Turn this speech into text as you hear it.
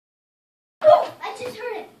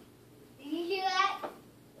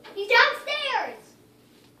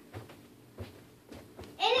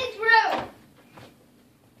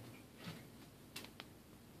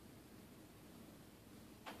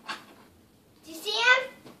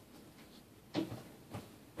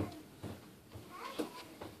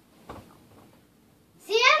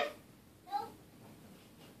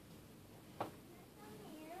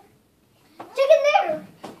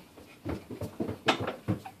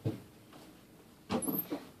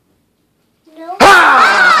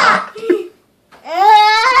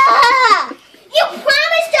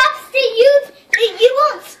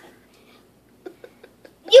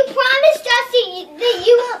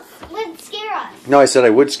No, I said I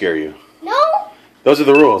would scare you. No. Those are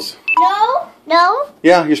the rules. No. No.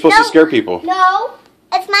 Yeah, you're supposed to scare people. No.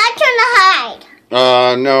 It's my turn to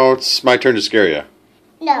hide. No, it's my turn to scare you.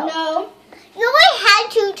 No. No. You only had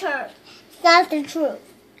 2 turns. It's not the truth.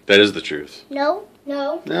 That is the truth. No.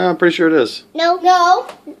 No. No, I'm pretty sure it is. No. No.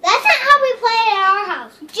 That's not how we play at our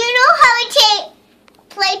house. Do you know how we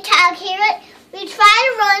play tag here? We try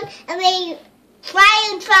to run and we try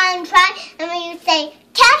and try and try and we say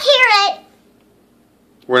tag here.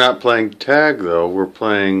 We're not playing tag though. We're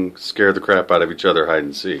playing scare the crap out of each other, hide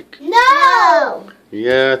and seek. No.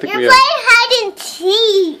 Yeah, I think You're we playing hide and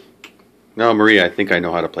seek. No, Marie, I think I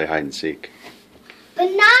know how to play hide and seek. But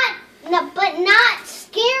not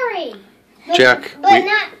scary. Jack,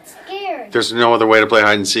 Not scared. there's no other way to play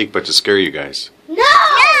hide and seek but to scare you guys. No.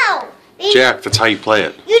 No. Jack, that's how you play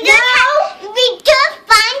it. We just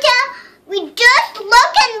find out. We just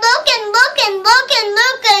look and look and look and look and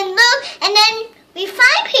look and look, and then we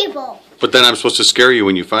find people. But then I'm supposed to scare you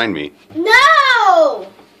when you find me. No.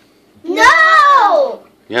 No.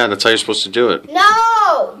 Yeah, that's how you're supposed to do it.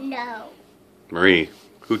 No. No. Marie,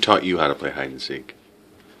 who taught you how to play hide and seek?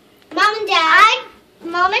 Mom and Dad.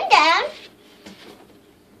 Mom and Dad.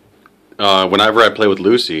 Whenever I play with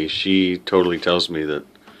Lucy, she totally tells me that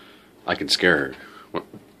I can scare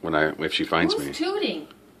her if she finds me. Who's tooting?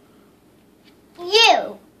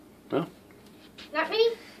 You. Oh. Not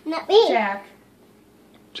me. Not me. Jack.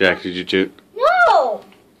 Jack, did you toot? No.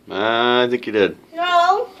 I think you did.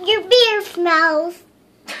 No. Your beer smells.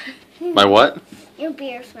 My what? Your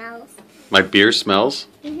beer smells. My beer smells?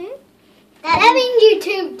 That means you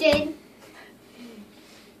tooted.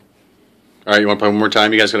 All right, you want to play one more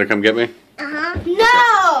time? You guys gonna come get me? No.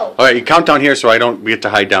 All right, you count down here so I don't get to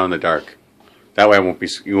hide down in the dark. That way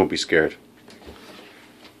you won't be scared.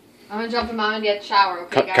 I'm gonna jump in Mom and Dad's shower,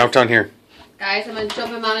 okay, guys? Count down here. Guys, I'm gonna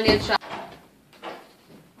jump in Mom and Dad's shower.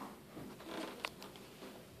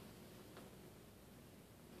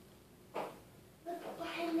 Look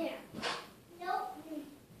behind there. Nope.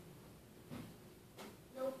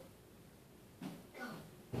 Nope. Go.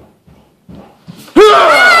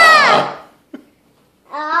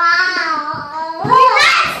 You're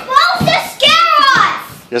not supposed to scare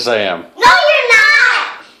us. Yes, I am. No, you're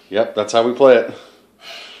not. Yep, that's how we play it.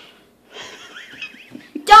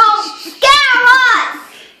 Don't scare us.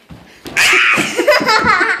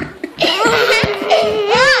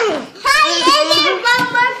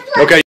 Hi, Okay.